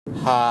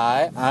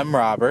Hi, I'm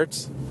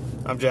Robert.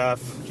 I'm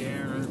Jeff.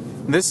 Jared.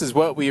 This is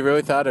what we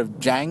really thought of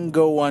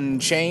Django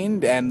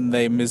Unchained and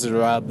the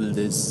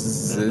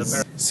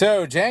Misérables.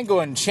 So,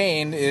 Django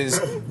Unchained is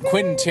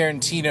Quentin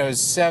Tarantino's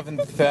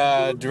seventh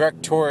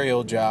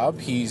directorial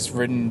job. He's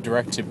written and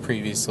directed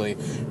previously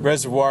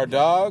Reservoir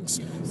Dogs,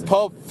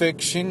 Pulp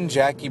Fiction,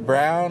 Jackie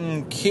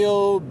Brown,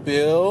 Kill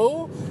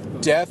Bill,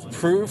 Death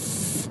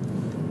Proof,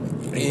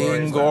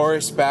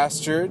 Inglourious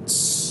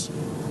Bastards,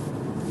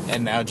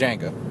 and now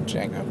Django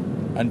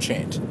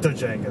Unchained. The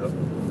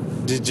Django.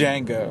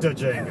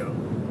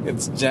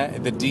 It's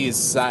the D is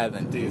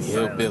silent. D is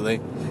hillbilly.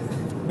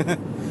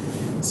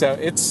 So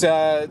it's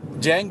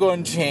Django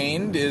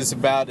Unchained is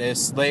about a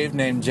slave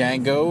named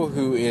Django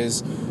who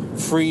is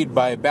freed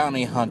by a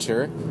bounty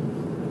hunter.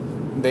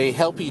 They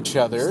help each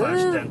other /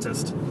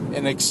 dentist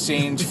in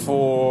exchange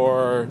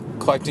for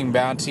collecting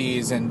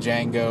bounties, and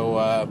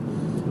Django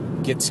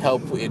gets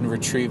help in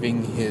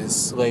retrieving his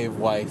slave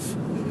wife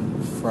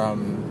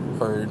from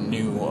her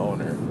new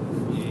owner.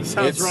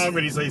 Sounds wrong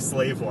when you say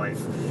slave wife.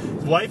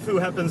 Wife who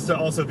happens to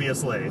also be a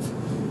slave.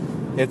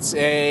 It's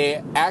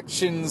a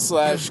action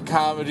 /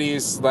 comedy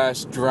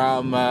 /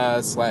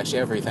 drama /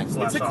 everything.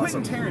 It's a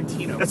Quentin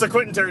Tarantino. It's a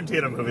Quentin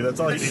Tarantino movie.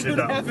 That's all you need to know. It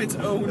should have its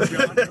own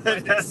genre.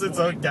 It has its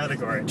own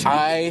category.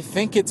 I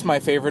think it's my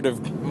favorite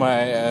of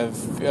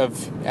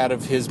out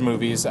of his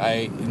movies.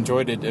 I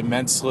enjoyed it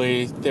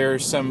immensely.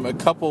 There's a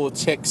couple of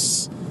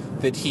ticks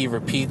that he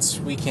repeats.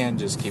 We can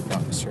just keep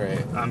going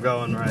straight. I'm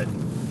going right.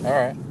 All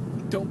right.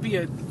 Don't be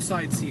a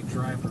side seat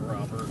driver,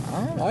 Robert.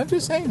 I'm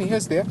just saying he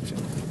has the option.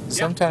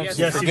 Sometimes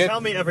Yes, you you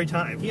tell me every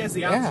time. He has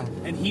the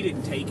option, and he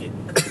didn't take it.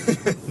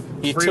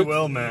 Free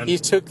will, man. He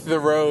took the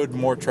road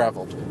more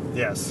traveled.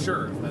 Yes.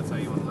 Sure, if that's how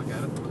you want to look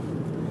at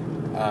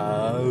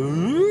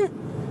it.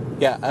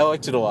 Yeah, I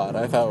liked it a lot.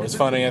 I thought it was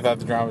funny. I thought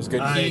the drama was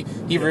good.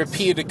 He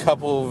repeated a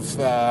couple of,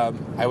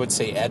 I would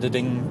say,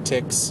 editing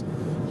ticks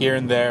here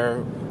and there.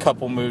 A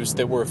couple moves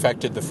that were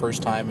affected the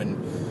first time and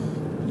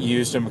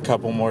used them a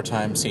couple more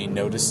times. He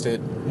noticed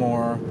it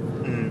more.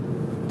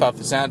 Thought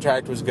the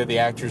soundtrack was good. The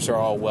actors are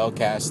all well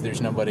cast.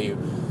 There's nobody who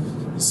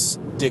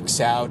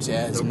sticks out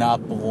as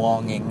not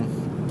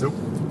belonging. Nope.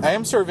 I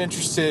am sort of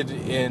interested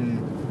in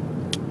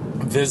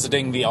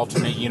visiting the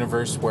alternate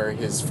universe where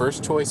his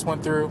first choice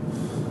went through.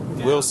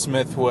 Yeah. Will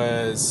Smith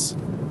was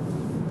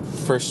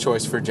first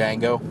choice for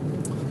Django.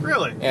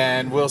 Really?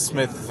 And Will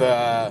Smith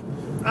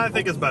I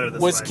think it's better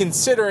this was way.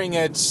 considering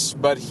it,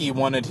 but he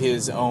wanted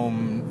his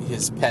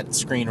pet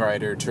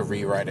screenwriter to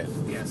rewrite it.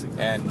 Yes,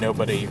 exactly. And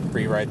nobody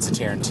rewrites a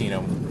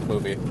Tarantino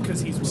movie.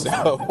 Because he's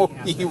so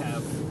he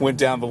went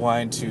down the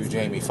line to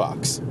Jamie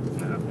Foxx.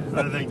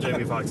 No, I think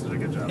Jamie Foxx did a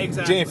good job.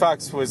 Exactly. Jamie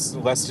Foxx was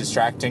less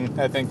distracting,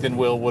 I think, than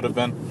Will would have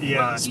been.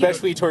 Yeah.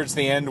 Especially towards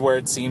the end where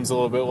it seems a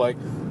little bit like,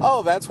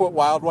 oh, that's what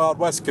Wild Wild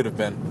West could have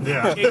been.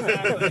 Yeah.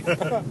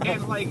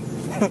 Exactly.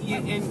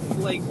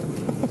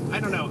 And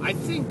I don't know. I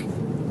think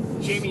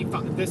Jamie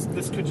Foxx,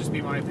 this could just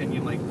be my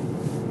opinion. Like,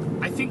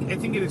 I think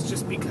it is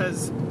just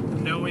because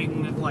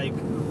knowing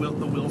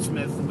the Will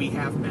Smith we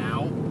have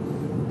now,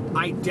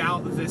 I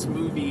doubt this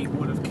movie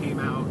would have come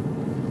out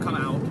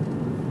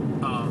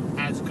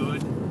as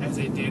good as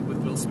it did with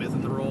Will Smith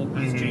in the role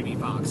as Jamie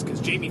Foxx, because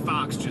Jamie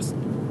Foxx just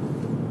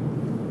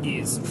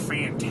is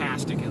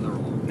fantastic in the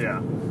role. Yeah.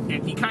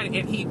 And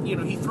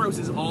he throws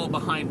his all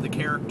behind the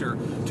character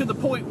to the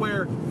point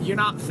where you're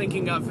not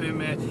thinking of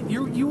him.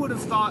 You would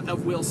have thought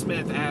of Will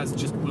Smith as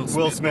just Will Smith.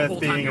 Will Smith the whole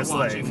being time you're a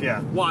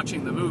slave.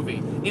 watching the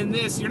movie. In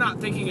this, you're not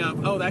thinking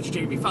of, oh, that's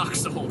Jamie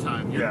Foxx the whole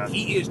time.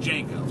 He is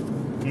Django.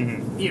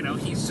 Mm-hmm.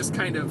 He's just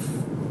kind of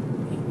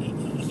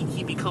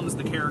he becomes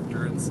the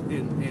character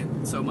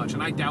in so much,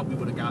 and I doubt we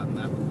would have gotten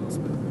that with Will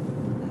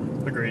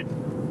Smith. Agreed.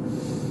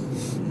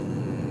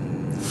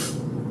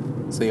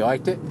 So you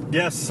liked it?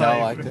 Yes,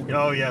 I liked it.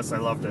 Oh yes, I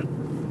loved it.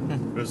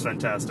 It was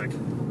fantastic.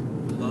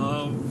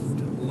 Love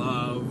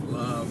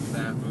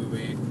that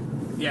movie.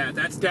 Yeah,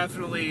 that's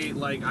definitely,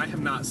 I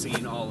have not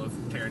seen all of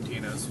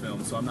Tarantino's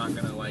films, so I'm not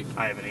gonna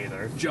I haven't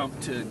either. jump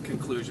to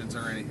conclusions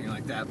or anything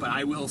like that. But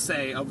I will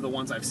say, of the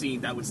ones I've seen,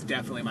 that was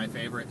definitely my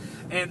favorite.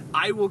 And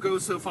I will go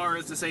so far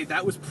as to say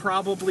that was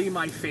probably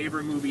my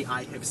favorite movie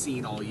I have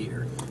seen all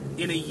year.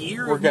 In a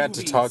year We're of going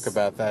movies, to talk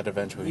about that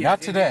eventually. yeah,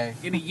 Not today.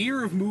 In a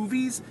year of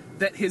movies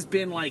that has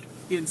been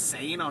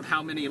insane on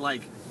how many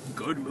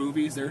good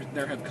movies there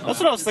have come. That's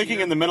what I was thinking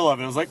in the middle of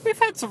it. I was like, we've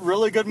had some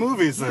really good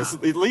movies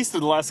at least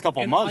in the last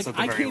couple months at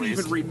the very least. I can't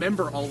even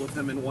remember all of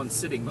them in one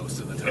sitting most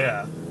of the time.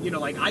 Yeah.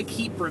 I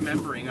keep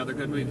remembering other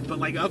good movies, but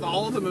of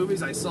all of the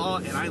movies I saw,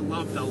 and I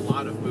loved a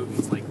lot of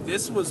movies,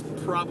 this was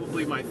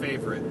probably my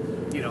favorite.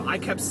 I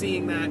kept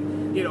seeing that,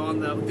 on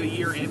the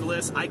year-end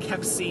list, I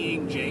kept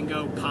seeing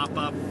Django pop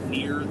up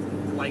near,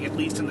 at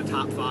least in the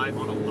top 5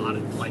 on a lot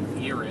of,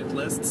 year-end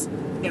lists,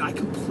 and I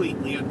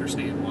completely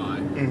understand why.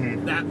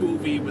 Mm-hmm. That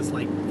movie was,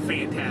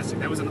 fantastic.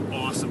 That was an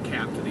awesome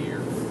cap to the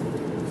year.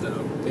 So,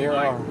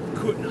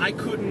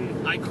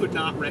 I could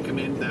not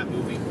recommend that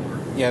movie more.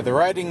 Yeah, the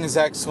writing is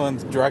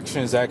excellent, the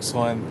direction is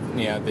excellent.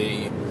 Yeah,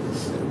 the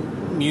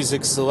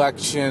music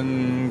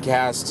selection,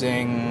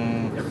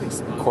 casting,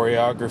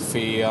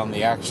 choreography on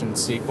the action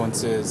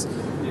sequences,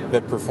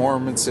 the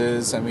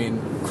performances. I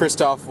mean,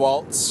 Christoph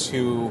Waltz,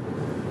 who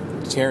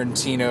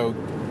Tarantino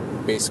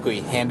basically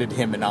handed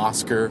him an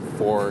Oscar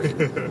for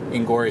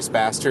Inglourious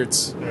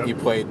Bastards. Yep. He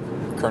played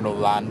Colonel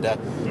Landa.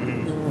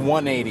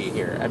 180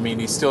 here. I mean,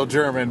 he's still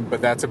German, but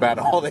that's about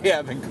all they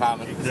have in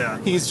common. Yeah.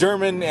 He's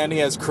German and he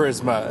has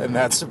charisma, and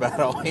that's about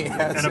all he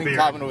has in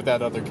common with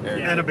that other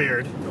character. And a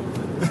beard.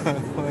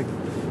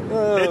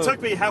 It took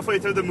me halfway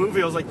through the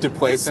movie. I was like, to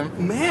place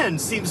him. Man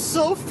seems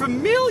so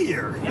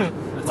familiar. Yeah,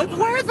 like,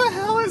 where the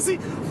hell is he?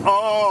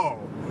 Oh.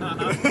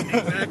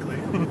 Exactly.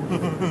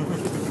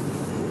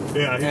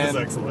 Yeah, he was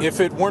excellent. If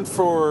it weren't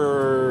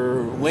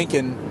for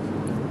Lincoln,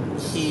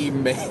 he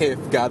may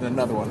have gotten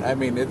another one. I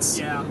mean,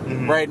 it's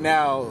right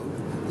now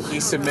he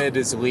submitted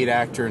as a lead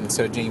actor, and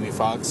so Jamie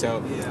Foxx. So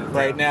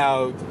right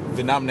now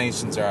the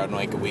nominations are on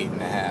like a week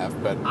and a half.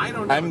 But I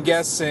don't know. I'm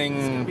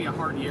guessing be a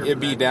hard year it'd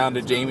be down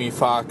to Jamie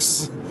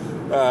Foxx,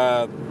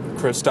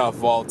 Christoph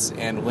Waltz,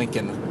 and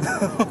Lincoln.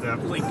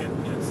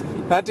 Lincoln, yes.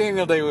 Not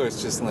Daniel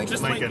Day-Lewis, just Lincoln.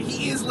 Just Lincoln.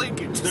 He is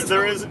Lincoln.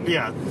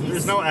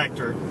 There's no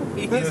actor.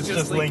 He's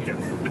just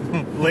Lincoln.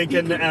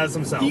 Lincoln as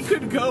himself. He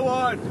could go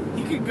on.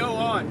 He could go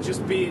on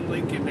just being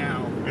Lincoln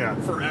now. Yeah.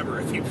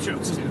 Forever if he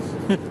chose to.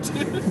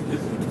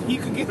 He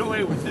could get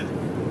away with it.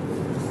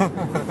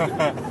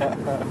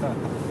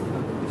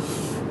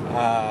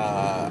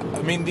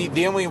 I mean,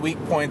 the only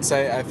weak points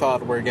I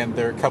thought were, again,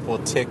 there are a couple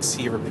of ticks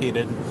he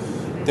repeated.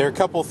 There are a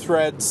couple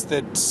threads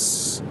that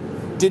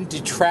didn't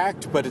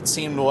detract, but it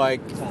seemed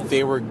like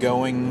they were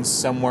going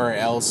somewhere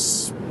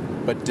else,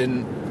 but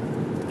didn't.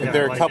 Yeah,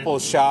 there are a couple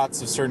of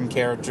shots of certain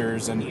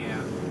characters and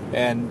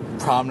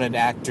prominent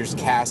actors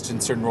cast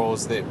in certain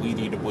roles that lead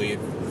you to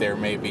believe there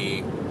may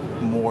be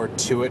more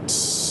to it,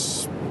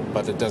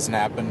 but it doesn't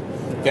happen.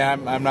 Yeah,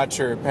 I'm not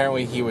sure.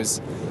 Apparently he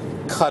was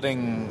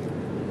cutting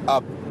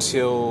up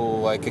till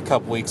like a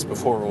couple weeks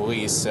before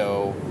release,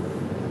 so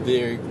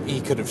he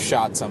could have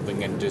shot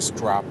something and just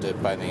dropped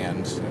it by the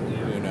end.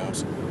 Who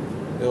knows?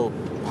 It'll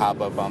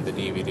pop up on the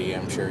DVD,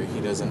 I'm sure.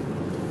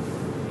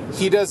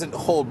 He doesn't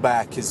hold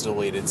back his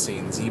deleted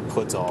scenes. He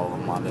puts all of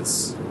them on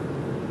his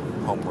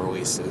home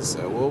releases.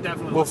 So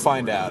we'll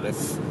find out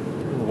if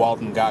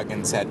Walton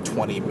Goggins had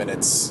 20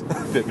 minutes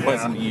that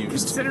wasn't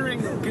used.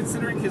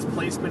 Considering his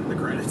placement in the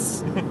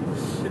credits.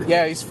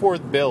 Yeah, he's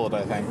fourth billed,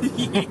 I think.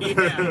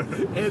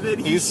 And then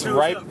he's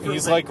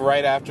like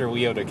right after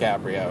Leo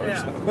DiCaprio or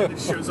something. And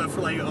shows up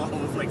for all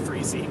of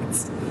 3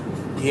 scenes.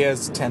 He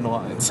has 10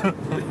 lines.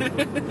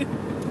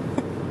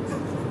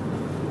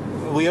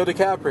 Leo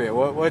DiCaprio,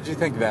 what did you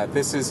think of that?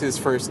 This is his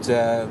first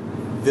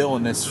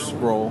villainous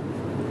role.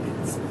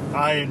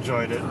 I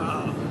enjoyed it.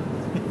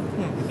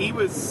 He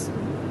was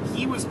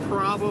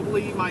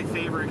probably my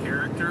favorite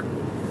character.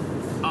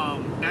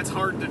 That's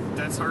hard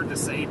to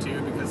say too,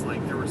 because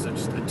there were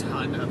such a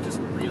ton of just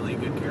really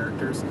good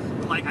characters.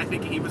 But I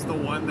think he was the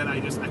one that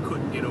I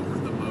couldn't get over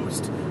the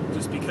most,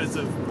 just because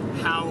of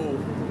how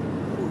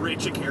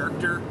rich a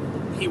character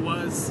he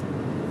was,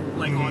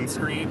 on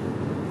screen.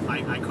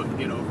 I couldn't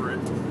get over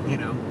it.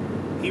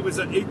 He was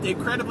an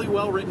incredibly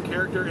well written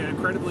character, an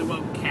incredibly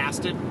well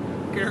casted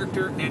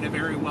character, and a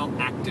very well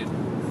acted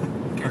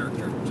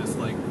character. Just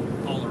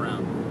all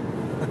around,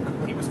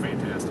 he was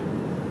fantastic.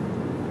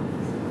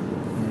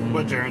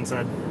 What Jaren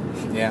said.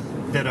 Yeah.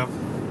 Ditto.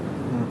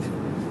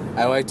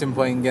 I liked him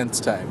playing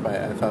against type.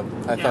 I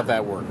thought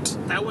that worked.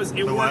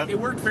 It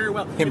worked very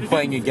well. Him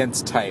playing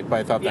against type,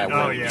 I thought that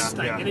worked. Oh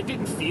yeah. And it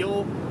didn't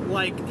feel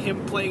like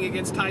him playing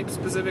against type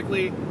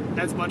specifically,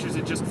 as much as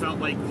it just felt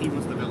like he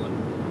was the villain.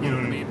 You know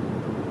what I mean?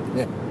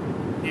 Yeah.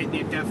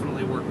 It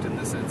definitely worked in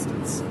this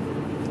instance.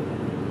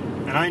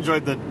 And I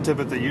enjoyed the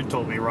tidbit that you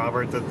told me,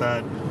 Robert,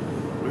 that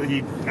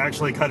he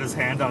actually cut his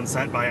hand on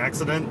set by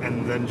accident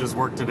and then just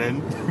worked it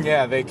in.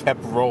 Yeah, they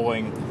kept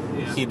rolling.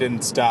 Yeah. He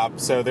didn't stop.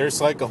 So there's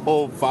a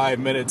whole 5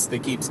 minutes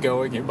that keeps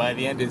going, and by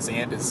the end his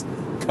hand is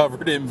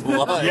covered in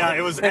blood. Yeah,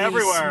 it was and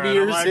everywhere. He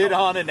smears it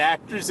on an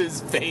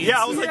actress's face.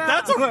 Yeah, I was like,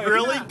 that's a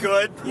really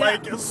good,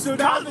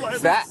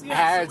 that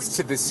adds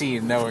to the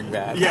scene, knowing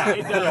that. Yeah,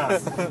 it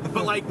does.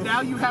 But now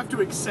you have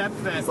to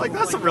accept that. It's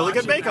that's some really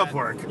good makeup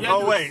work.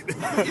 Yeah, wait.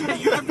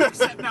 You have to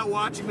accept now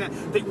watching that.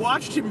 They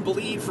watched him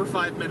bleed for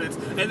 5 minutes,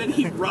 and then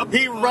he rubbed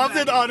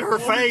it on her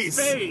face.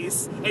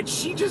 And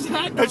she just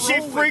had to And she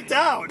freaked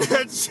out.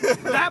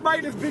 That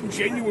might have been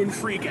genuine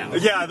freak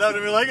out. Yeah, that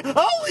would have been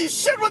holy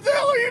shit, what the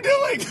hell are you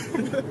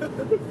doing?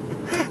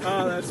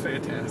 Oh, that's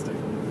fantastic.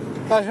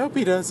 I hope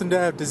he doesn't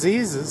have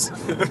diseases.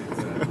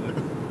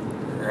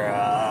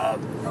 I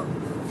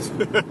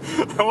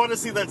want to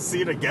see that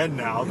scene again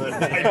now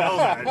that I know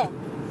that.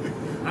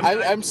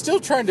 I'm still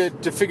trying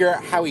to figure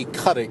out how he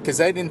cut it, because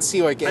I didn't see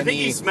any. I think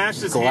he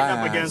smashed his hand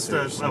up against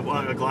a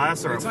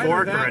glass or a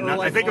fork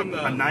or I think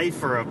a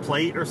knife or a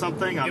plate or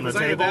something on the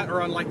table. Either that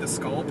or on the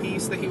skull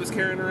piece that he was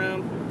carrying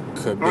around.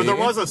 Could be. Or there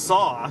was a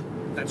saw.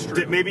 That's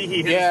true. Maybe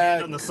he hit his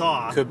hand on the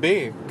saw. Could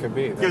be.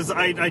 Because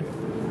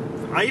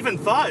I even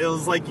thought it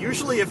was like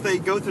usually if they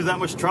go through that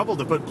much trouble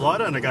to put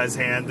blood on a guy's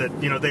hand,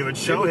 that they would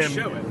show him.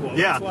 Show it. Well,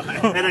 yeah,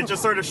 that's why. And it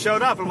just sort of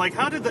showed up. I'm like,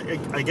 how did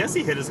I guess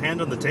he hit his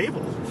hand on the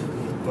table,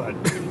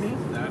 but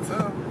that's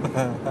how.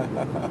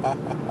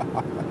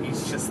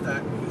 He's just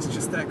that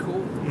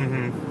cool.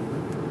 Mm-hmm.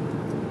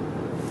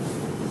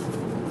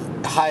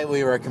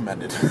 Highly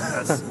recommended.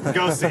 Yes.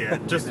 Go see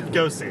it. Just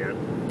go see it.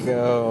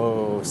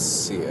 Go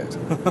see it.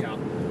 Yeah.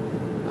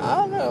 I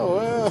don't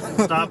know.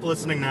 Stop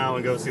listening now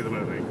and go see the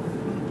movie.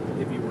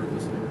 If you weren't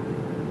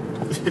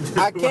listening.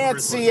 I can't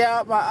see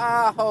out my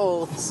eye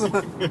holes.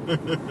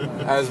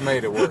 Has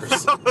made it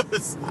worse.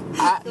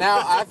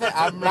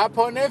 I'm not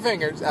pointing any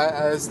fingers.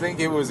 I just think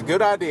it was a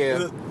good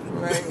idea.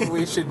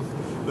 We should.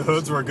 The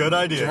hoods were a good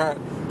idea.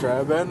 Try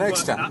about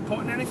next time. Not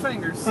pointing any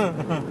fingers.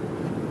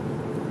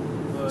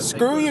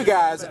 Screw you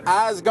guys.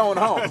 I was going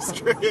home.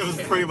 It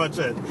was pretty much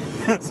it.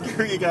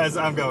 Screw you guys.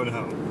 I'm going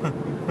home.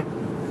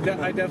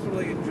 I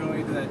definitely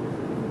enjoyed that.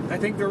 I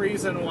think the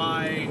reason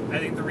why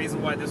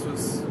this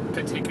was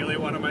particularly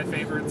one of my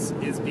favorites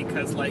is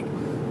because, like,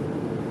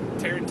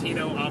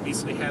 Tarantino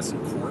obviously has some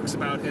quirks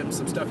about him,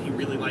 some stuff he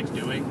really likes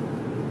doing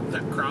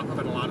that crop up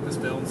in a lot of his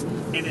films.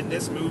 And in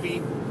this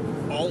movie,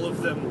 all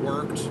of them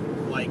worked,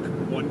 like,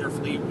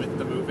 wonderfully with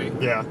the movie.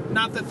 Yeah.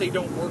 Not that they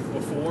don't work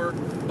before,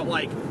 but,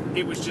 like,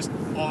 it was just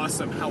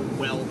awesome how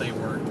well they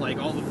worked. Like,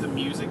 all of the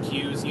music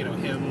cues,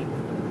 him,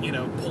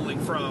 pulling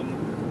from,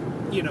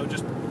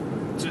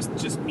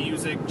 just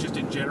music, just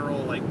in general,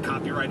 like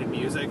copyrighted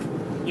music.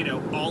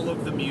 All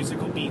of the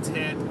musical beats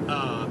hit.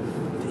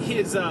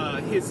 His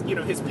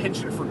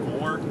penchant for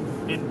gore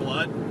and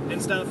blood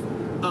and stuff.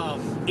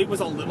 It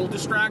was a little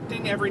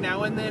distracting every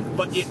now and then,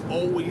 but it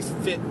always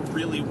fit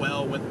really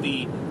well with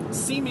the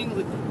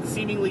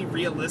seemingly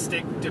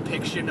realistic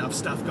depiction of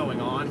stuff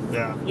going on.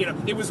 Yeah.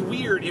 It was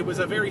weird. It was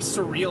a very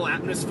surreal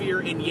atmosphere,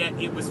 and yet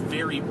it was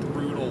very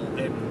brutal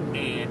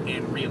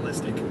and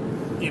realistic.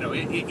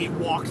 It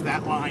walked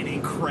that line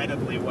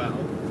incredibly well.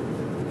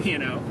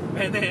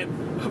 And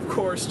then, of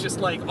course, just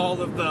like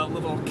all of the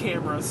little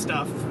camera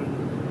stuff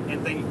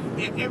and things,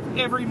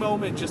 every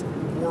moment just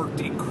worked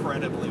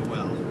incredibly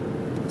well.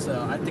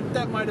 So I think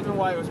that might have been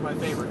why it was my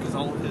favorite, because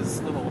all of his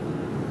little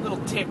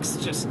ticks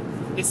just,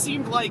 it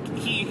seemed like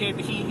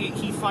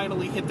he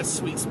finally hit the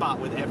sweet spot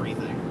with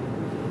everything.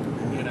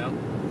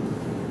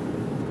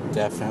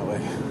 Definitely.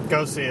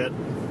 Go see it.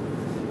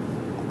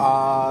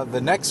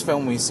 The next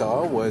film we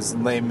saw was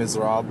Les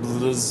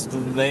Miserables.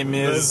 The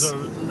Miserables.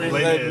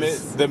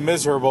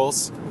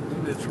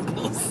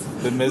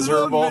 The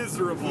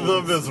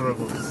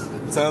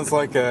Miserables. Sounds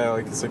like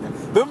a singer.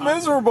 The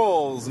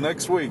Miserables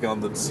next week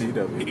on the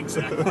CW.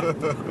 Exactly.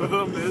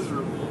 The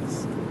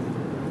Miserables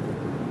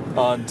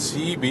on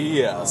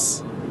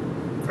TBS.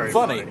 Very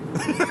funny.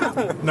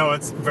 No,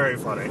 it's very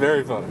funny.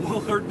 Very funny. Will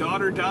her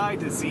daughter die,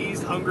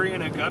 diseased, hungry,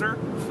 in a gutter?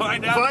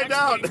 Find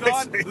out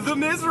next week on The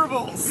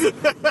Miserables.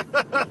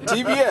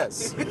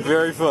 TBS.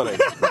 Very funny.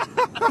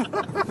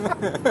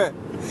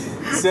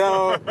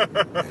 So,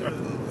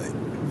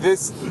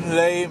 this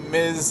Les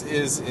Mis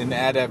is an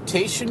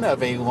adaptation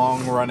of a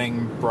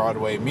long-running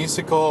Broadway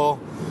musical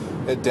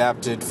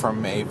adapted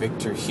from a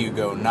Victor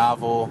Hugo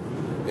novel.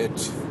 It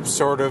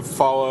sort of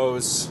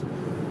follows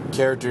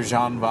character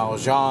Jean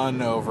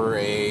Valjean over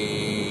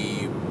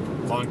a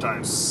long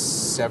time,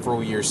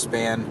 several year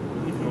span.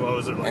 What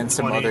was it, like, and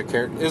some 20? other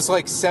characters. It was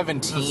like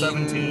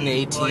 17,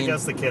 18. Well, I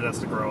guess the kid has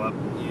to grow up.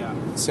 Yeah.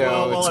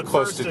 So it's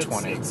close to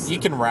 20. You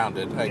can round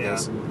it, I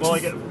guess. Well,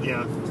 yeah.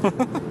 Yeah.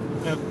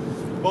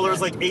 Well,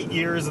 there's like 8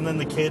 years, and then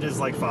the kid is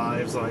like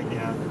 5, so like,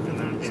 yeah. And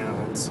then,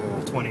 it's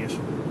 20-ish.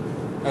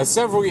 A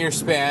several year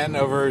span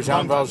over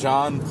Jean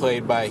Valjean,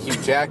 played by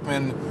Hugh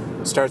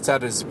Jackman, starts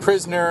out as a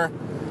prisoner.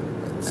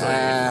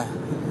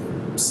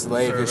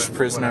 Slavish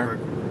prisoner.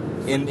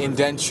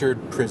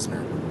 Indentured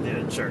prisoner.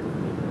 Yeah, sure.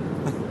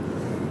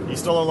 He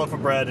stole a loaf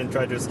of bread and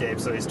tried to escape,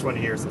 so he's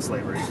 20 years in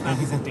slavery.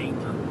 He's a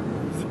danger.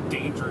 He's a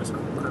dangerous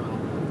criminal.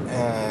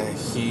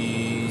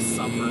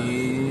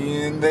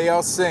 And they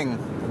all sing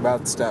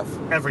about stuff.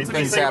 Everything.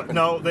 Things happen.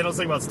 No, they don't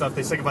sing about stuff.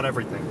 They sing about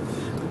everything.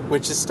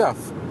 Which is stuff.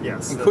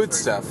 Yes. Includes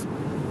stuff.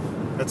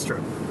 That's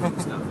true.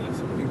 Stuff, yes.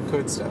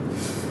 Includes stuff.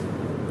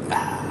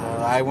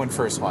 I went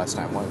first last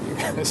time. Why don't you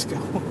guys go?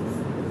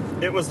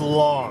 It was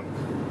long.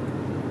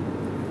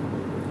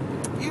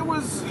 It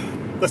was...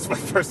 That's my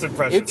first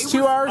impression. It's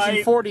 2 hours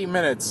and 40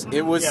 minutes.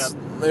 It was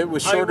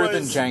shorter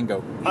than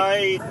Django.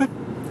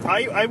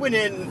 I went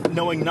in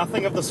knowing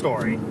nothing of the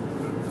story.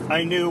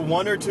 I knew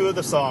one or two of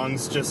the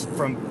songs just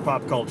from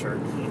pop culture.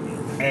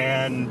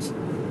 And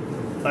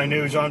I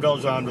knew Jean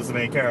Valjean was the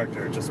main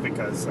character just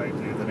because I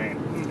knew the name.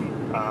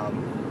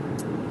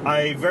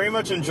 I very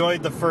much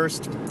enjoyed the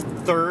first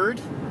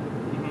third.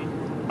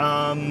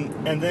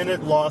 And then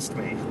it lost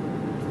me.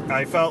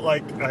 I felt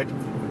like...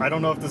 I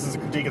don't know if this is a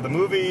critique of the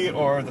movie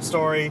or the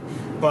story,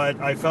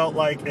 but I felt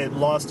like it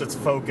lost its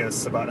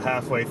focus about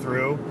halfway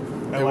through.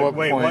 And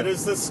what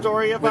is this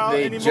story about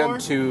anymore? Would they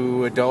jump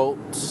to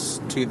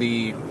adults, to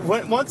the...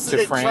 Once to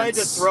it France, tried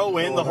to throw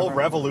in the whole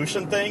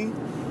revolution thing,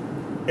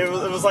 It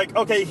was like,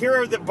 okay,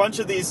 here are the bunch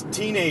of these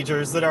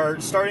teenagers that are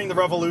starting the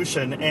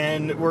revolution,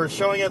 and we're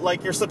showing it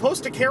like you're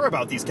supposed to care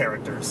about these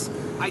characters.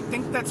 I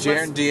think that's...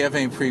 Jaron, do you have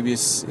any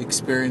previous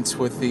experience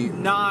with the...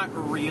 Not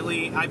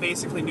really. I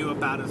basically knew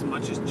about as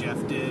much as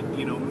Jeff did.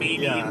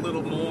 Maybe a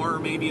little more,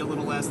 maybe a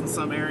little less in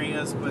some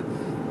areas, but...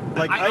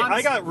 Like,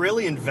 I got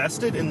really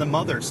invested in the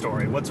mother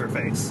story. What's her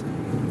face?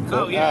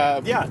 Oh,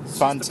 yeah.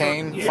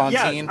 Fontaine?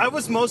 Yeah, I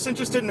was most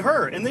interested in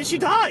her, and then she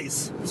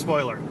dies.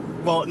 Spoiler.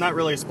 Well, not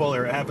really a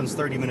spoiler. It happens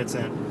 30 minutes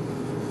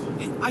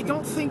in. I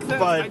don't think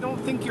that. I don't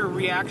think your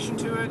reaction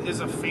to it is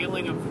a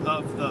failing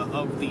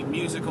of the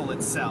musical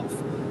itself,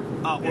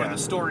 or the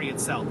story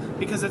itself,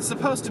 because it's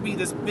supposed to be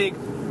this big,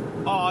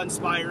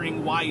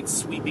 awe-inspiring, wide,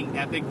 sweeping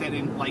epic that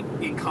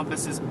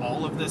encompasses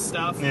all of this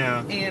stuff.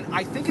 Yeah. And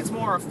I think it's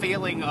more a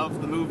failing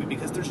of the movie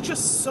because there's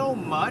just so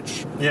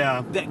much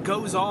that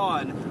goes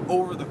on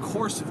over the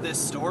course of this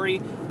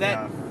story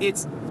that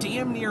it's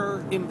damn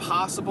near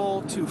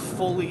impossible to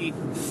fully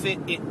fit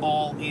it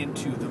all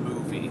into the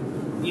movie.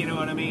 You know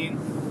what I mean?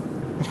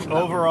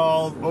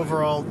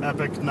 Overall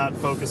epic, not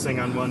focusing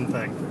on one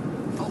thing.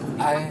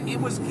 It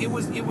was the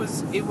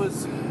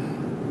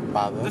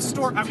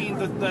story. I mean,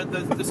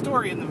 the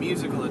story and the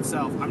musical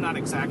itself. I'm not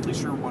exactly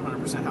sure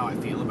 100% how I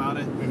feel about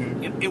it.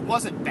 Mm-hmm. It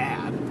wasn't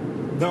bad.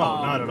 No,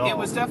 not at all. It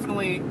was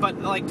definitely,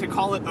 but to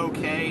call it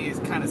okay,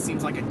 it kind of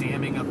seems like a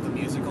damning of the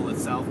musical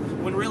itself.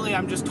 When really,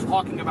 I'm just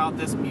talking about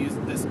this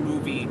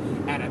movie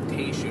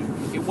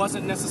adaptation. It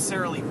wasn't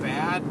necessarily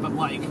bad, but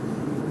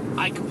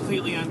I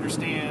completely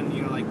understand,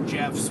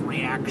 Jeff's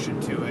reaction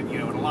to it.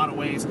 In a lot of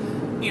ways,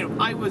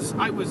 I was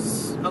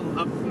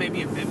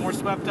maybe a bit more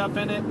swept up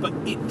in it, but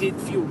it did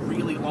feel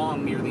really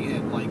long near the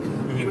end.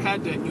 You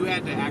had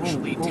to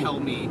actually tell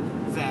me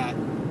that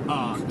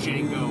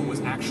Django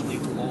was actually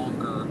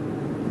longer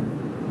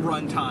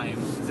runtime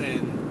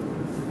than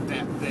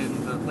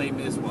the Les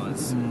Mis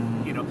was.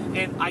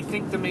 And I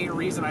think the main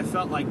reason I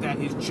felt like that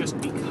is just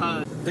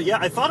because. But yeah,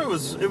 I thought it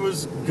was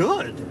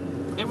good.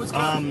 It was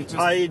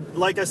good.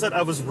 Like I said,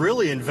 I was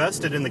really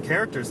invested in the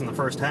characters in the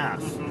first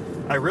half.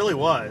 I really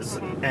was,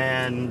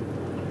 and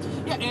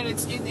and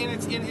it's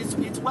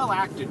well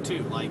acted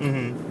too. I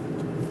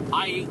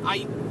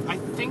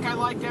think I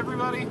liked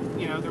everybody.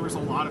 There was a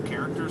lot of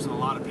characters and a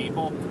lot of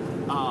people,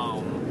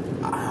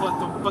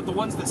 but the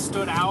ones that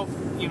stood out,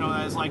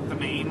 as the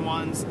main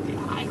ones,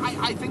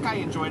 I think I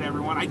enjoyed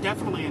everyone. I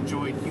definitely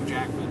enjoyed Hugh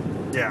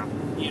Jackman. Yeah.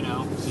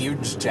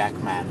 Huge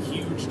Jackman.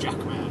 Huge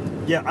Jackman.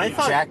 Yeah, I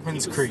thought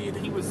Jackman's Creed.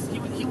 He was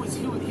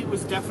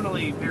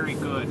definitely very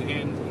good,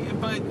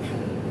 but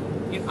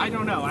I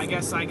don't know. I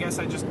guess I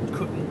just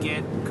couldn't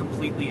get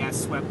completely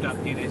as swept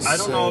up in it. I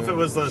don't know if it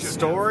was the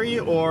story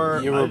or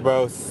you were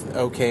both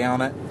okay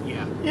on it.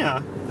 Yeah.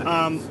 Yeah.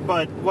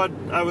 But what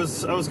I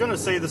was going to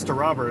say this to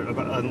Robert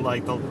about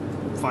the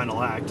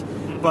final act,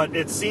 but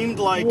it seemed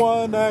like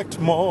one act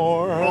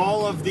more.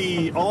 All of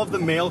the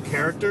male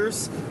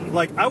characters.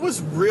 I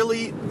was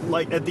really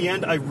at the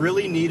end. I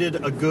really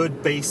needed a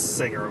good bass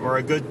singer or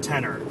a good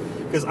tenor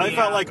because I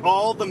felt like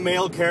all the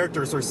male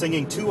characters were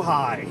singing too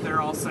high.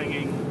 They're all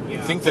singing. Yeah.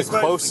 I think the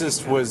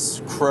closest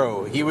was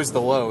Crow. He was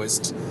the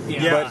lowest,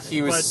 but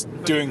he was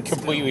doing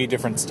completely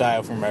different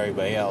style from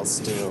everybody else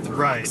too.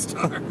 Right.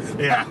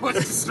 Yeah. That was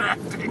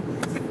distracting.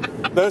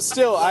 Though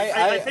still,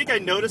 I think I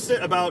noticed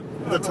it about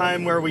the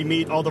time where we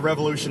meet all the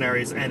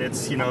revolutionaries, and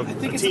it's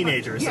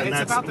teenagers, and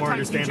that's about the more time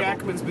understandable. Hugh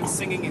Jackman's been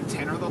singing in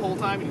tenor the whole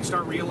time, and you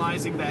start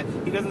realizing that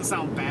he doesn't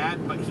sound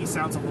bad, but he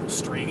sounds a little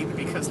strained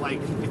because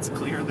it's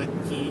clear that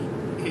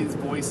his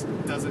voice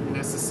doesn't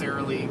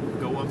necessarily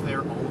go up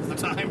there all of the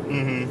time.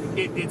 Mm-hmm.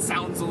 It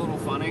sounds a little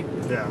funny.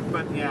 Yeah.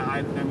 But yeah,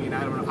 I mean,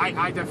 I don't know.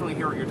 I definitely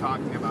hear what you're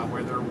talking about,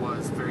 where there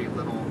was very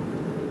little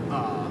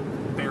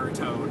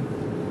baritone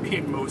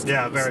in most.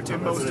 Yeah, of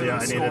baritone.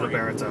 I needed a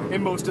baritone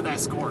in most of that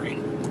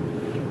scoring.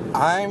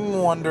 I'm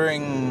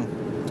wondering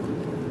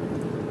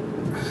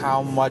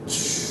how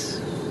much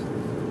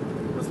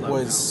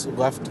was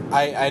left.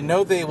 I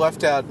know they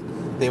left out.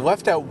 They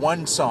left out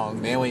one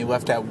song. They only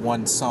left out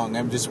one song.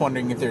 I'm just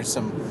wondering if there's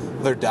some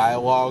other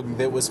dialogue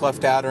that was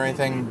left out or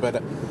anything.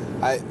 But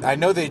I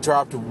know they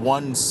dropped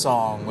one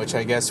song, which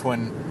I guess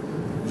when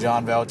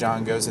Jean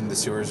Valjean goes in the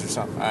sewers or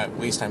something. At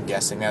least I'm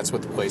guessing that's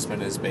what the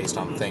placement is based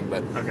on the thing.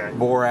 But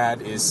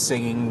Borat is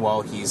singing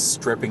while he's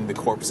stripping the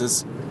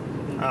corpses.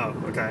 Oh,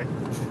 okay.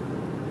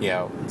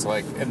 It's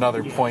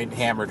another point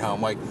hammered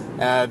home.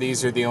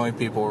 These are the only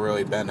people who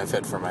really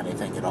benefit from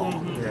anything at all.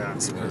 Yeah.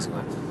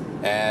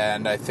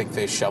 And I think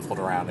they shuffled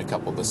around a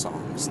couple of the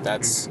songs.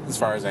 That's as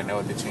far as I know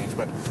what they changed.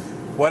 But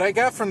what I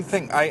got from the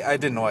thing, I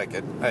didn't like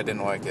it.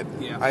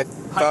 Yeah. I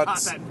thought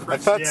some of the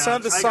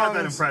songs. I got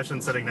that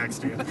impression sitting next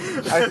to you.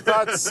 I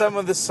thought some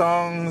of the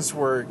songs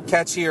were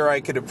catchy, or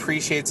I could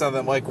appreciate some of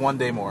them. Like One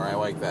Day More, I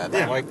like that.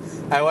 Yeah.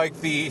 I like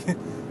the.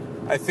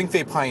 I think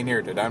they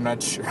pioneered it. I'm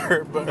not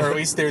sure, but or at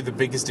least they're the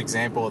biggest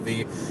example of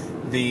the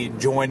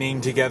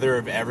joining together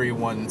of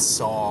everyone's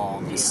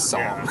songs.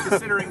 Yeah.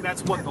 Considering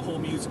that's what the whole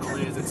musical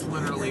is, it's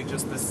literally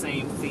just the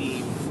same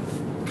theme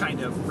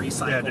kind of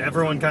recycled. Yeah,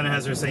 everyone kind of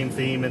has their same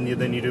theme, and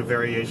then you do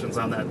variations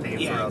on that theme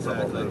throughout the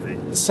whole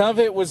movie. Some of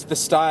it was the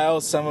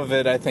style, some of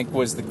it I think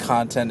was the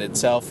content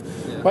itself.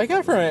 What I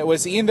got from it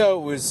was, even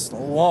though it was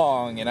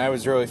long, and I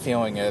was really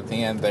feeling it at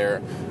the end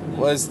there,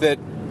 was that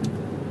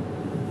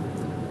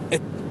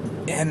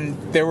and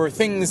there were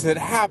things that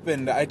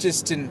happened, I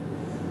just didn't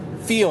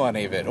feel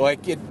any of it.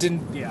 Like, it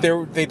didn't,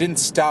 they didn't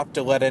stop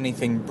to let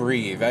anything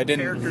breathe. I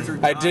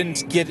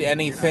didn't get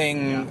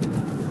anything.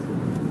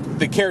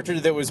 The character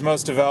that was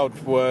most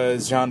developed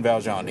was Jean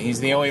Valjean. He's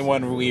the only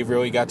one we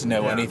really got to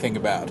know anything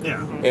about.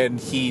 Yeah. And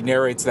he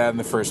narrates that in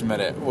the first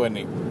minute when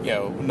he,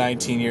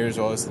 19 years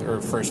old,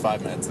 or first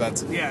 5 minutes.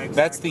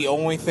 That's the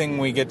only thing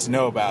we get to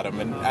know about him.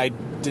 And I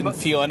didn't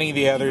feel any of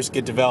the others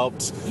get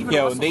developed.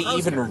 And they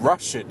even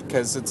rush it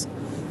because it's,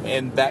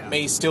 and that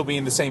may still be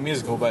in the same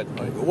musical, but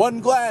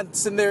one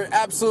glance and they're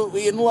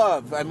absolutely in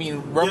love. I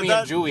mean, Romeo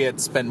and Juliet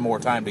spent more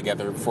time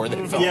together before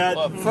they fell in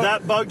love.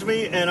 That bugged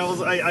me, and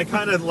I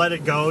kind of let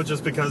it go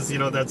just because,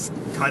 that's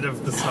kind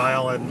of the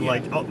style, and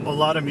like a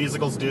lot of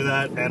musicals do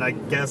that, and I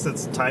guess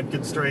it's time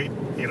constraint.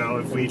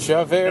 If we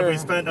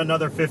spent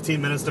another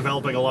 15 minutes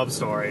developing a love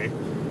story,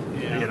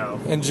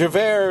 And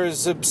Javert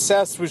is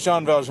obsessed with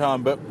Jean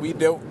Valjean, but we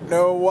don't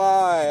know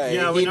why.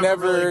 Yeah, we he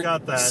never really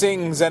got that.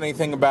 Sings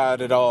anything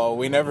about it all.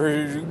 We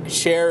never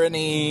share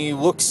any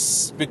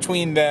looks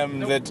between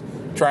them that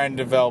try and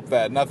develop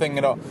that. Nothing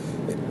at all.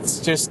 It's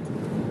just...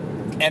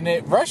 And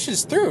it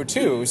rushes through,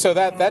 too, so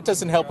that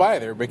doesn't help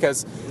either,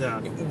 because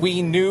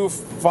we knew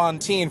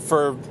Fantine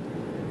for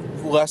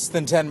less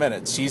than 10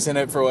 minutes. She's in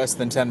it for less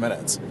than 10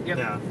 minutes. Yep.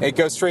 Yeah. It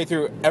goes straight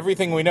through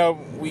everything we know.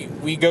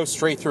 We go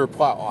straight through a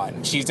plot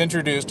line. She's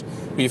introduced,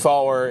 we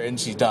follow her, and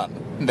she's done.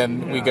 And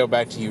then we go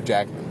back to Hugh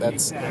Jackman.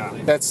 That's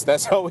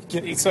how we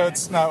get. Exactly. So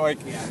it's not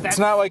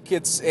like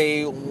it's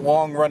a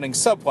long running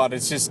subplot.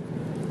 It's just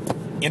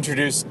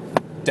introduced,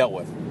 dealt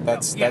with.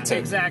 That's it.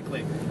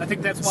 Exactly. I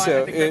think that's why.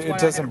 So it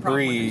doesn't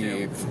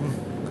breathe.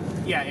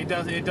 Yeah, it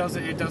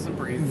doesn't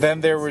breathe. Then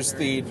there was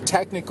the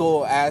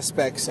technical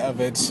aspects of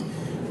it,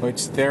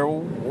 which there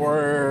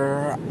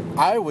were,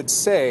 I would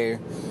say,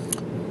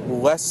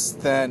 less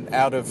than,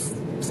 out of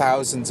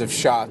thousands of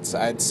shots,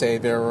 I'd say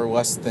there were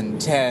less than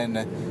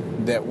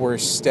 10 that were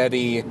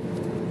steady,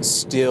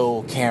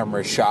 still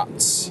camera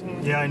shots.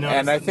 Yeah, I know.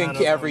 And I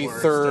think every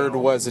third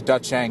was a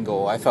Dutch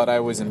angle. I thought I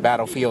was in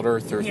Battlefield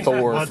Earth or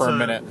Thor for a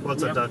minute.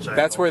 What's a Dutch angle?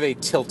 That's where they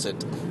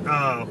tilted.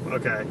 Oh,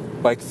 okay.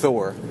 Like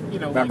Thor.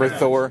 Remember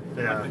Thor?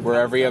 Yeah.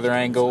 Where every other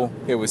angle,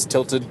 it was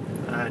tilted?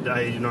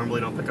 I normally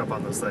don't pick up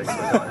on those things, so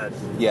go ahead.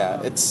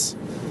 Yeah,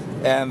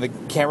 and the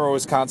camera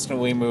was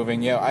constantly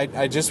moving.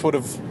 I just would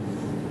have...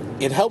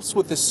 It helps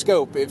with the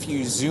scope if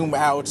you zoom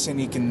out and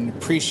you can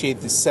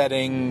appreciate the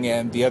setting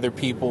and the other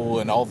people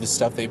and all the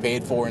stuff they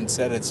paid for.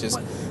 Instead, it's just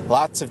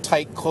lots of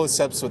tight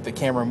close-ups with the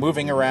camera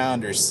moving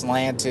around or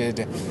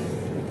slanted.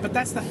 But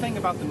that's the thing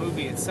about the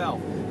movie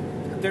itself.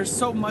 There's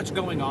so much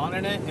going on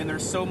in it, and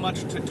there's so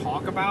much to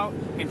talk about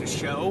and to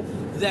show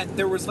that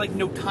there was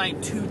no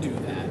time to do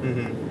that.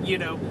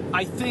 Mm-hmm.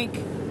 I think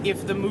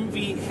if the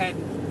movie had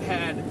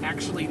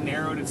actually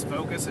narrowed its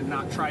focus and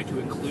not tried to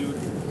include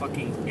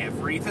fucking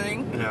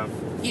everything,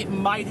 it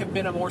might have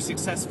been a more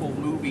successful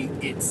movie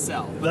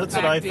itself. That's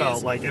what I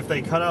felt. Like, if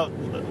they cut out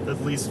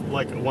at least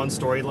one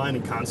storyline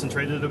and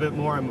concentrated a bit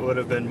more, it would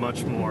have been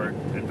much more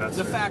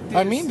invested. The fact is,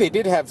 I mean, they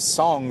did have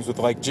songs with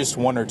just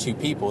one or two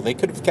people. They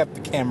could have kept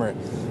the camera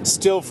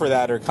still for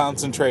that, or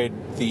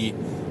concentrated the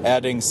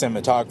adding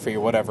cinematography or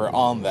whatever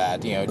on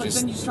that. But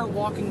then you start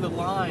walking the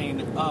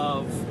line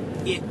of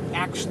it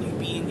actually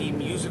being a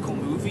musical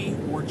movie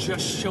or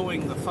just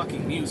showing the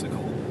fucking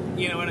musical.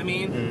 You know what I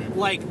mean?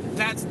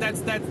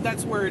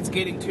 That's where it's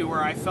getting to,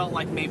 where I felt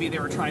like maybe they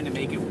were trying to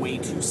make it way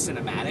too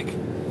cinematic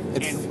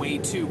and way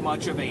too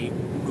much of a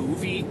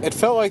movie. It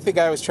felt like the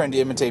guy was trying to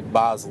imitate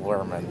Baz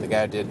Luhrmann, the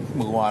guy who did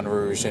Moulin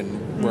Rouge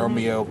and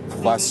Romeo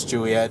plus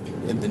Juliet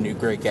in The New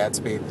Great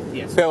Gatsby.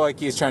 Yes. It felt like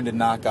he was trying to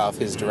knock off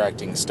his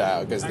directing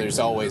style, because there's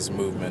always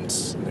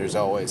movement. There's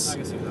always... I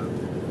can see that.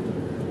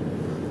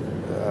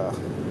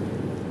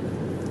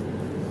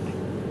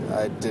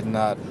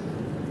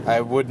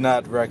 I would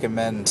not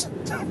recommend.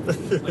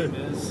 Les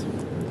Mis.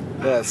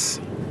 Yes.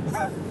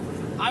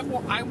 I'm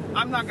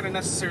not going to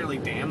necessarily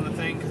damn the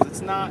thing, because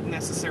it's not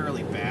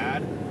necessarily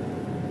bad.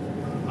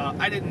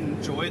 I didn't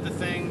enjoy the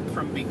thing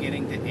from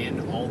beginning to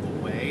end all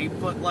the way,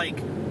 but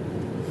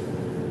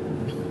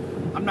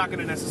I'm not going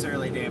to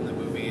necessarily damn the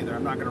movie either.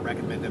 I'm not going to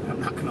recommend it, but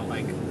I'm not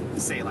going to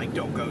say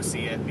don't go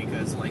see it,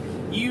 because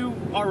you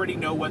already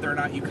know whether or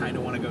not you kind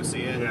of want to go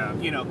see it.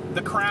 Yeah.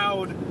 The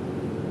crowd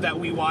that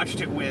we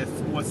watched it with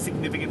was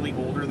significantly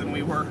older than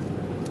we were.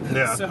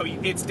 Yeah. So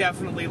it's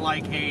definitely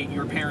like a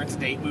your parents'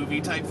 date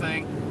movie type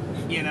thing.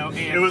 And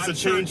it was a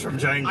change from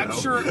Django. I'm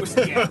sure it was.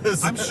 Yeah,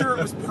 I'm sure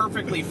it was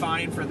perfectly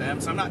fine for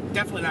them. So I'm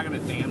definitely not going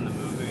to damn the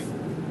movie.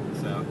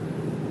 So,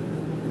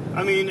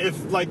 I mean,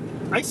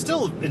 I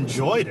still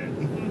enjoyed it.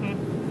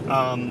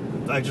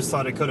 I just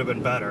thought it could have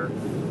been better.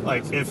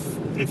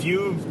 If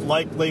you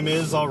like Les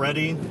Mis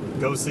already,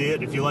 go see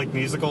it. If you like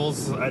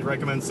musicals, I'd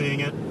recommend seeing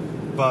it.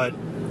 But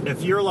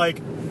If you're like,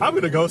 I'm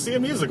going to go see a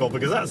musical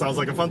because that sounds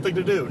like a fun thing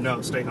to do,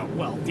 no, stay home.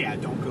 Well, yeah,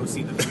 don't go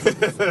see the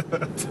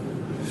musicals.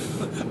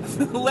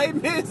 Les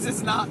Mis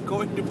is not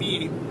going to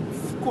be a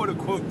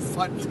quote-unquote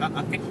fun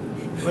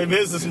time. Les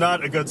Mis is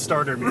not a good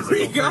starter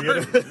musical for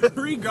you.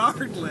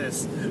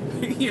 Regardless,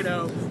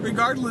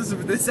 regardless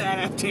of this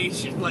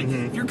adaptation, like,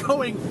 if you're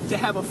going to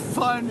have a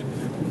fun,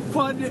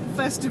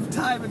 festive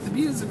time at the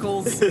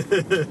musicals,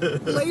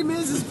 Les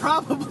Mis is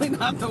probably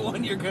not the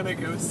one you're gonna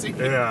go see.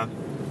 Yeah.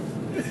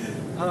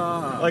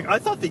 Like, I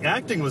thought the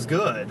acting was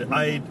good.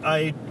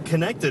 I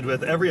connected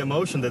with every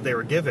emotion that they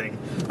were giving.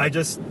 I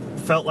just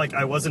felt like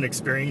I wasn't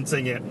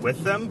experiencing it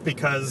with them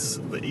because,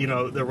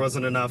 there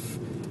wasn't enough,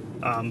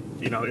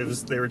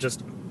 they were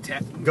just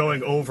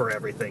going over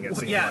everything, it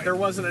seemed like. There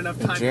wasn't enough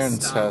time Jaren's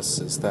to stop. house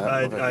is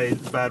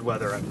that. Bad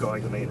weather, I'm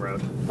going the main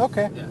road.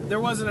 Okay. Yeah, there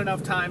wasn't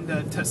enough time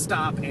to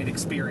stop and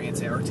experience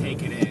it or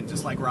take it in,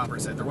 just like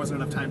Robert said. There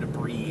wasn't enough time to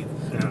breathe,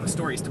 for the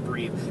stories to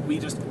breathe. We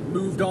just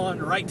moved on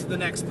right to the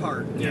next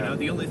part.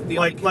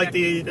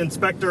 The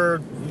inspector,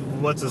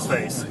 what's his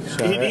face?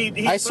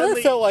 He I sort of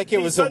felt like it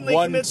was a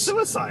one. Commits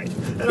suicide.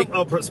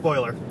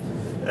 Spoiler.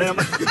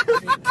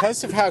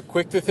 Because of how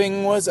quick the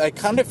thing was, I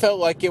kind of felt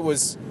like it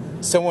was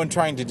someone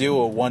trying to do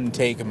a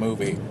one-take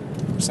movie.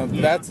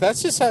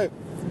 That's just how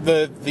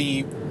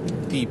the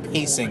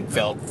pacing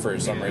felt for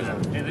some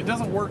reason. And it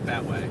doesn't work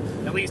that way.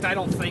 At least I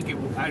don't think it.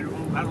 I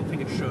don't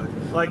think it should.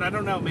 But I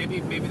don't know. Maybe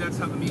that's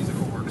how the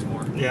musical works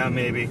more. Yeah,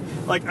 maybe.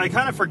 Like, I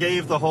kind of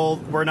forgave the whole,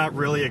 we're not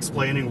really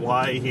explaining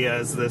why he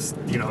has this,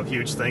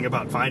 huge thing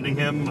about finding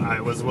him.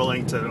 I was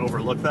willing to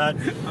overlook that.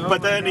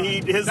 But then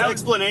his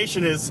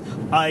explanation is,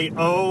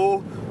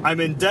 I'm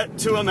in debt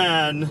to a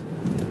man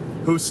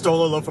who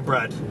stole a loaf of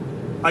bread.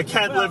 I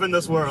can't live in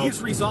this world.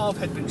 His resolve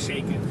had been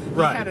shaken.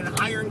 He had an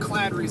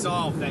ironclad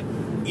resolve that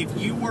if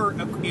you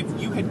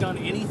had done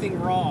anything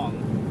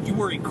wrong, you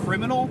were a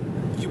criminal,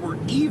 you were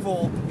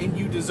evil, and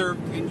you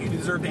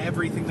deserved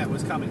everything that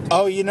was coming to you.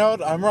 Oh, you know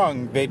what? I'm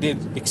wrong. They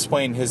did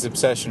explain his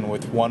obsession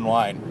with one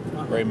line,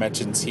 where he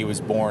mentions he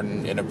was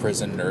born in a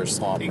prison or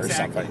slum or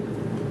something.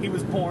 He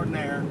was born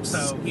there,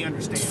 so he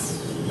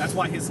understands. That's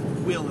why his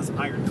will is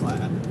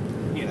ironclad.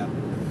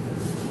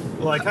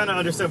 Well, I kind of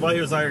understand why he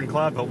was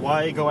ironclad, but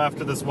why go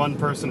after this one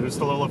person who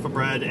stole a loaf of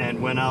bread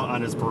and went out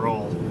on his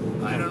parole?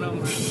 I don't know.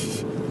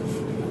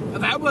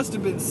 That must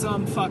have been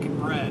some fucking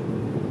bread.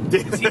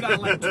 Because he got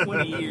like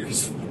 20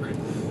 years for it.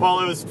 Well,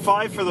 it was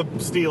 5 for the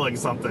stealing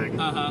something,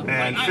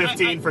 and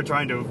 15 for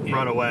trying to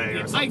run away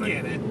or something. I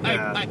get it.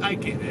 Yeah. I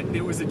get it.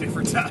 It was a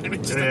different time. It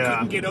just I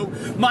couldn't get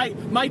over my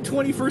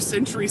 21st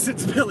century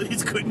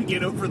sensibilities. Couldn't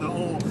get over the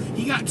whole.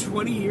 He got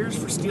 20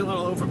 years for stealing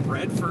a loaf of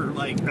bread for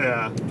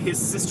his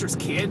sister's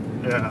kid.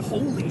 Yeah.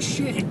 Holy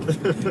shit.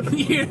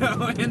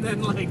 And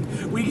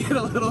then we get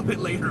a little bit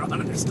later on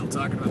and they're still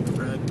talking about the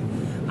bread.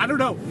 I don't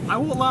know. I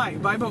won't lie.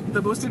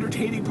 The most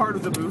entertaining part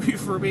of the movie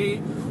for me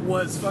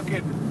was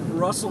fucking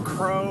Russell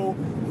Crowe,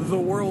 the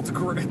world's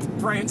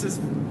France's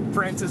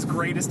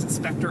greatest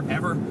inspector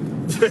ever.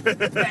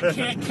 That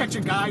can't catch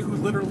a guy who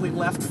literally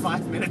left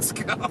 5 minutes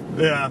ago.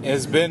 Yeah.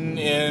 Has been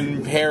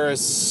in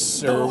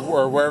Paris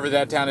or wherever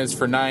that town is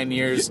for 9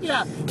 years.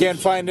 Yeah. Can't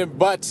find him,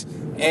 but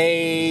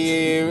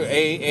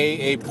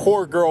a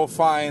poor girl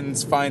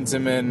finds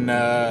him in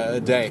a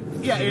day.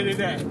 Yeah, in a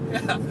day.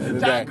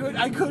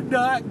 I could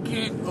not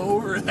get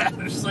over that.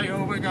 It's just like,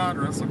 oh my god,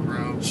 Russell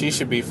Crowe. She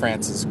should be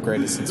France's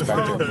greatest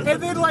inspector.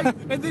 and then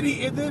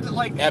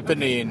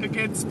Eponine.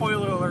 Again,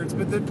 spoiler alerts,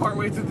 but then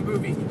partway through the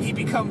movie, he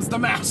becomes the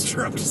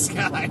master of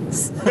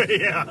disguise.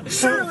 Yeah.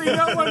 Surely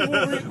no one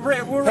will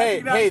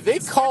recognize. Hey, they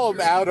call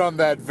him out on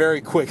that very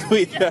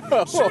quickly,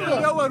 though. Surely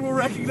no one will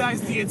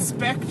recognize the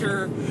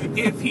inspector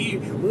if he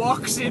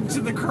walks into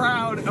the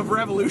crowd of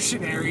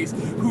revolutionaries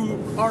who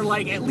are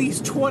at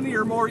least 20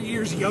 or more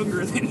years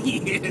younger than he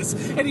is,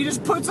 and he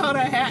just puts on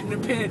a hat and a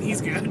pin. He's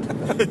good.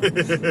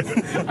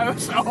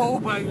 Oh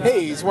my god.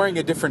 Hey, he's wearing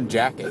a different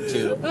jacket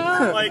too.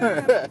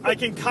 I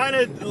can kind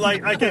of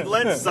I can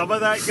let some of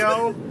that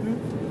go,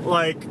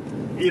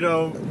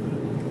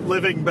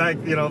 living back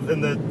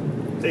in the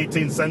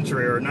 18th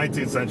century or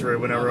 19th century,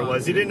 whenever it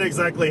was, you didn't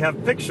exactly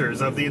have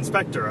pictures of the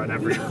inspector on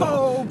every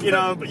wall.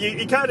 But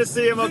you kind of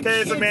see him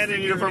as a man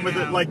in uniform with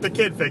it, the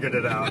kid figured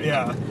it out.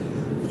 Yeah.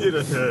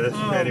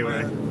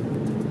 Anyway. Man.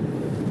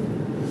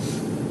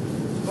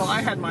 Well,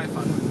 I had my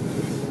fun with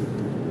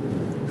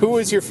it. Who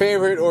was your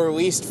favorite or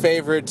least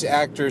favorite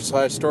actor /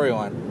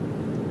 storyline?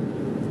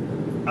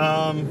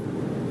 I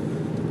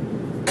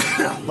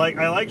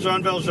like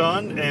Jean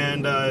Valjean,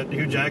 and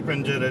Hugh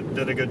Jackman did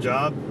a good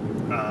job.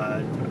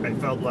 I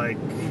felt like,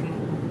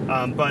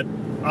 but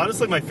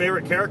honestly, my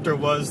favorite character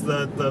was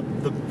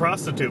the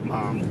prostitute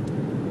mom,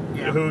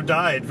 who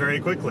died very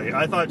quickly.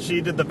 I thought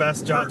she did the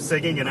best job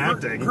singing and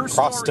acting.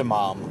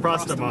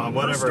 Prostamom,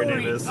 whatever her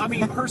name is. I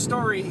mean, her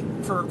story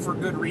for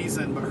good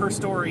reason, but her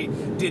story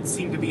did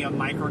seem to be a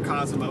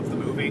microcosm of the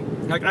movie.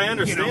 I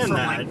understand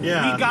that.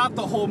 Yeah, we got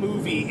the whole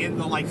movie in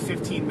the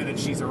 15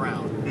 minutes she's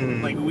around.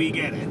 Mm-hmm. We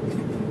get it.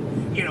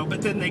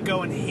 But then they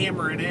go and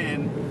hammer it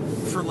in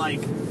for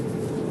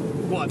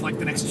what, like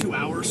the next 2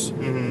 hours?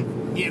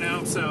 Mm-hmm. You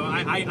know, so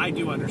I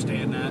do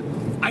understand that.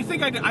 I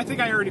think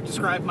I already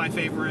described my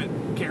favorite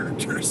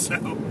character, so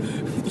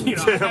you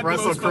know, I had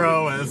Russell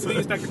Crowe as.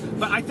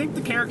 But I think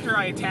the character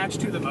I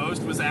attached to the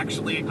most was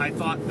actually, I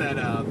thought that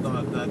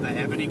the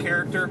Ebony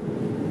character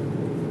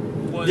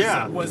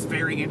was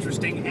very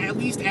interesting, at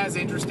least as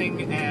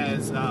interesting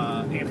as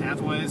Anne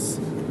Hathaway's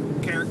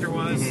character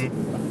was.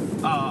 Mm-hmm.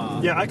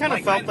 Yeah, I kind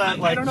of felt that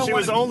she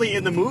was only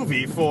in the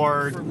movie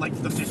for like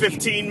the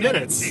 15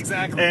 minutes.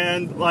 Exactly.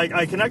 And like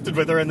I connected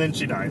with her and then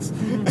she dies.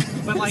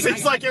 But like,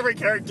 it's like every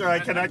character I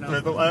connect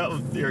with,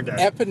 you're dead.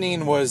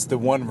 Eponine was the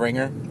one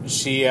ringer.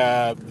 She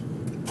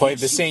played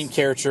the same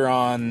character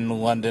on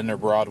London or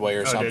Broadway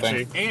or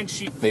something. And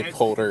they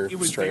pulled her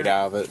straight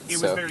out of it.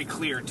 It was very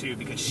clear too,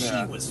 because she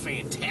was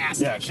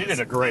fantastic. Yeah, she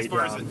did a great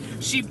job.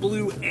 She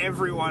blew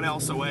everyone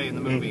else away in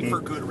the movie for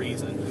good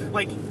reason.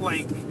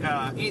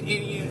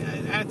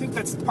 I think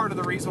that's part of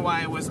the reason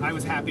why I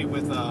was happy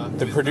with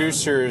the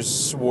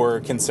producers were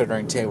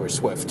considering Taylor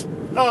Swift.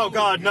 Oh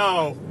God,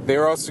 no! They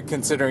were also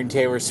considering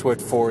Taylor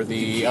Swift for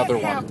the other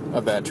one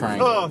of that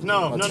triangle. Oh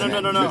no!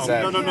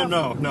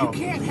 No! You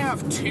can't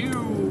have two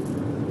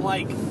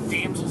like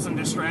damsels in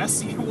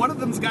distress. One of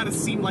them's got to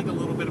seem like a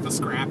little bit of a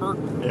scrapper.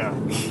 Yeah.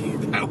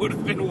 That would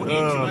have been way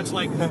too much.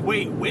 Like,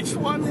 wait, which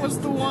one was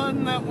the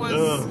one that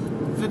was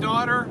the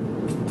daughter?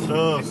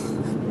 Ugh.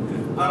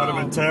 That would have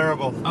been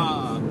terrible.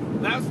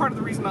 That was part of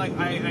the reason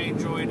I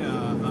enjoyed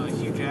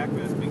Hugh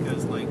Jackman,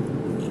 because like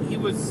he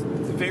was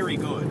very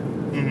good.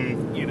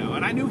 Mm-hmm. You know,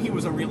 and I knew he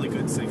was a really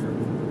good singer.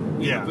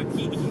 Yeah. But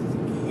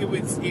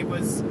it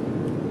was.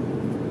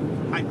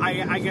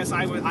 I guess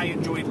I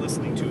enjoyed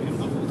listening to him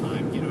the whole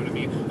time. You know what I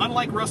mean?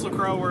 Unlike Russell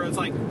Crowe, where it's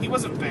like he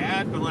wasn't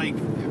bad, but like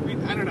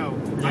I don't know.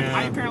 Yeah.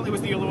 I apparently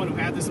was the only one who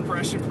had this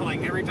impression. But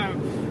like every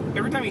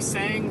time he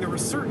sang, there were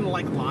certain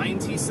like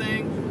lines he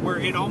sang where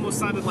it almost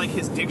sounded like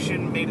his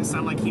diction made it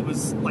sound like he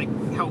was like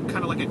how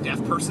kind of like a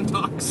deaf person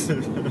talks.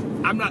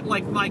 I'm not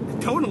like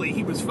tonally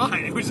he was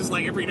fine. It was just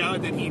like every now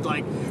and then he'd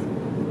like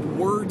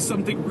word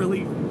something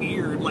really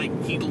weird, like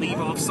he'd leave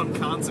off some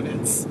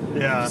consonants.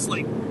 Yeah. Just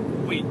like,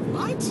 wait,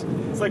 what?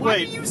 It's like, why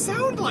wait, do you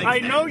sound like I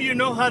that? know you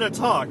know how to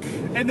talk.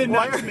 And then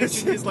not to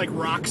mention his like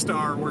rock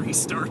star, where he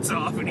starts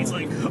off and he's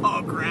like,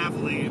 oh,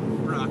 gravelly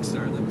and rock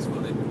star. That was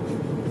funny.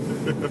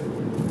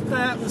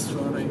 That was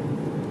funny.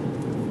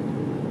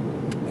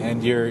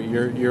 And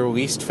your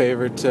least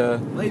favorite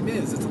Les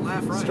Mis, it's a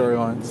laugh riot.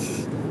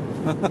 storylines?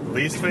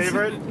 Least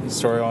favorite?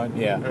 Storyline,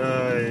 yeah.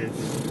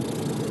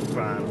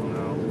 I don't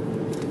know.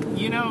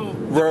 You know,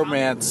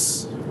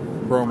 Romance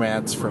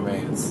for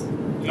me.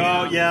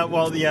 Yeah. Oh yeah,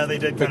 well yeah, they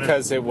did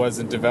because it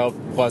wasn't developed.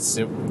 Plus,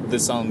 the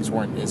songs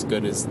weren't as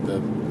good as the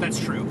that's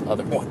true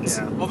other ones.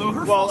 Yeah. Although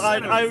her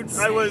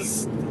I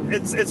was.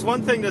 It's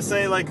one thing to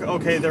say like,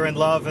 okay, they're in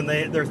love and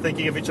they're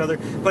thinking of each other,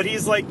 but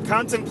he's like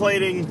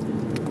contemplating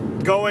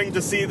going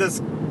to see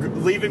this,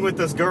 leaving with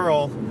this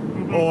girl,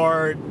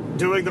 or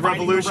doing the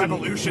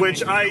revolution,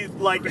 which I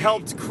like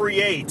helped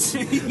create.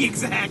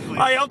 Exactly.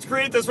 I helped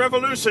create this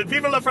revolution.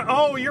 People are,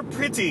 oh, you're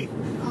pretty.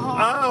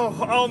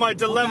 Oh, my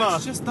dilemma. Well,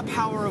 that's just the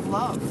power of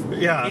love.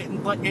 Yeah.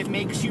 It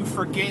makes you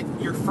forget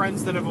your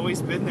friends that have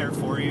always been there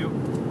for you.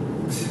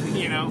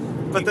 You know?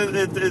 But then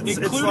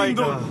it's like...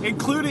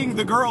 including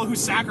the girl who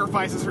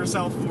sacrifices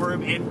herself for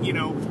him and, you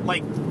know,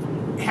 like,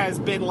 has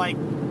been, like,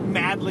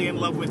 madly in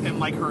love with him,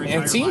 like, her entire life.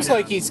 And it seems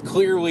like he's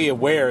clearly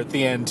aware at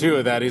the end, too,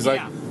 of that. He's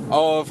like,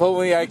 oh, if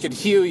only I could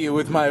heal you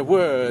with my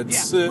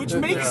words. Yeah, which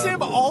makes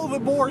him all the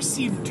more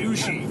seem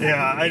douchey.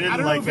 Yeah, I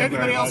don't know if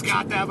anybody else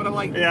got that, but I'm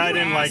like, yeah, I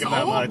didn't like it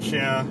that much,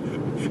 yeah.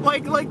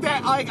 Like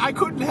that, I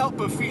couldn't help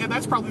but feel, and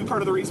that's probably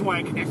part of the reason why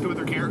I connected with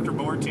her character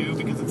more, too,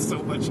 because it's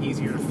so much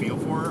easier to feel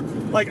for her.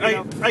 Like,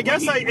 I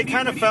guess it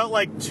kind of felt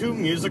like two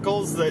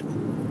musicals that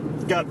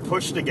got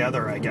pushed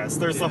together, I guess.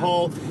 There's the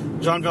whole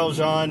Jean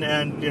Valjean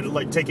and, you know,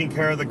 like, taking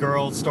care of the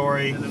girl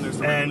story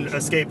and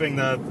escaping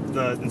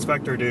the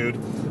inspector dude.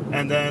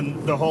 And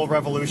then the whole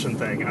revolution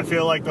thing. I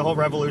feel like the whole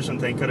revolution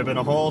thing could have been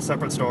a whole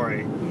separate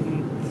story.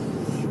 Mm-hmm.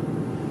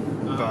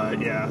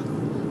 But yeah,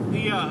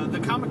 the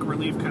comic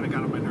relief kind of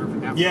got on my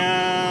nerve after.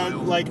 Yeah,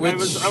 like I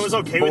was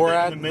okay with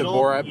it in the middle. The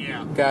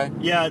Borat guy.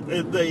 Yeah,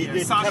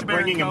 it kept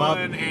bringing him up.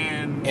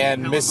 And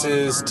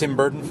Mrs. Tim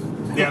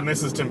Burton. Yeah,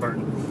 Mrs. Tim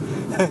Burton.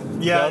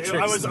 Yeah,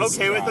 I was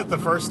okay with it the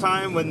first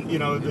time when, you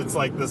know, it's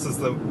like this is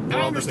the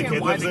world that the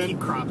kid lives in. I understand why they keep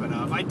cropping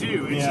up. I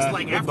do. It's just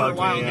like after a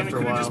while, and it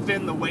could have just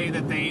been the way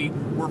that they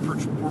were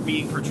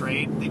being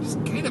portrayed. They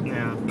just kind of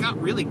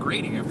got really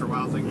grating after a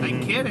while. It's like, I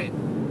get it.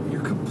 You're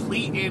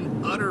complete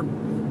and utter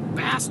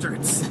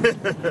bastards.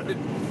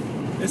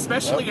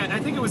 Especially,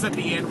 I think it was at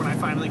the end when I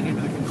finally came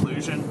to the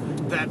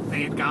conclusion that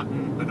they had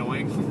gotten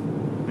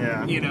annoying.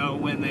 Yeah. You know,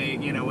 when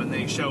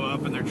they show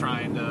up and they're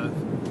trying to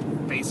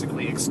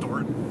basically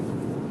extort.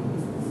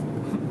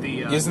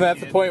 Isn't that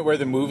the point where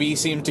the movie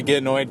seemed to get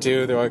annoyed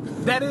too? They're like,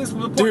 that is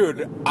the point.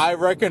 Dude, I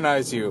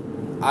recognize you.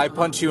 I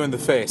punch you in the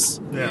face.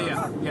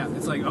 Yeah.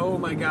 It's like, oh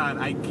my god,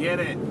 I get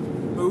it.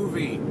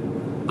 Movie.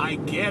 I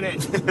get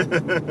it.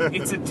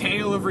 It's a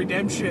tale of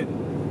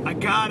redemption. I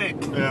got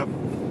it. Yeah.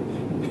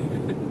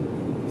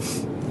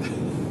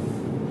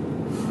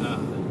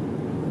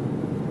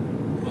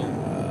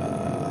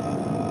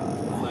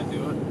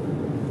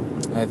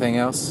 Anything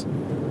else?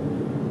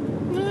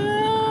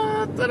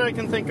 That I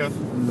can think of.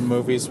 In the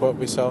movies, what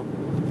we saw?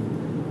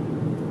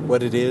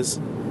 What it is?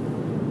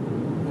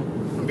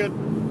 I'm good.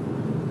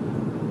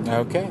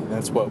 Okay,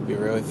 that's what we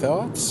really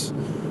thought.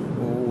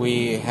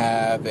 We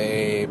have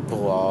a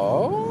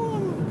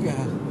blog.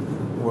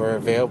 We're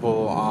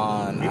available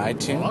on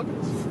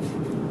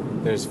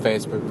iTunes. There's a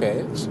Facebook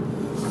page.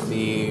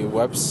 The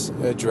web's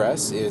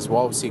address is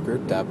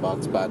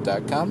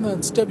walsegroup.blogspot.com.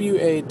 That's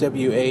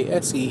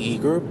WAWASEE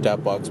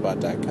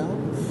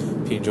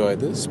group.blogspot.com. If you enjoyed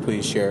this,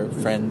 please share it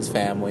with friends,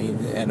 family,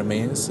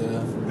 enemies,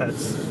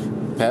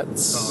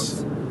 pets,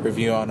 dogs,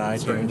 review on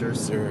iTunes,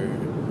 strangers, or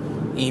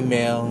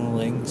email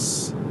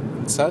links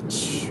and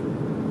such.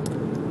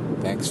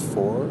 Thanks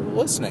for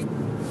listening.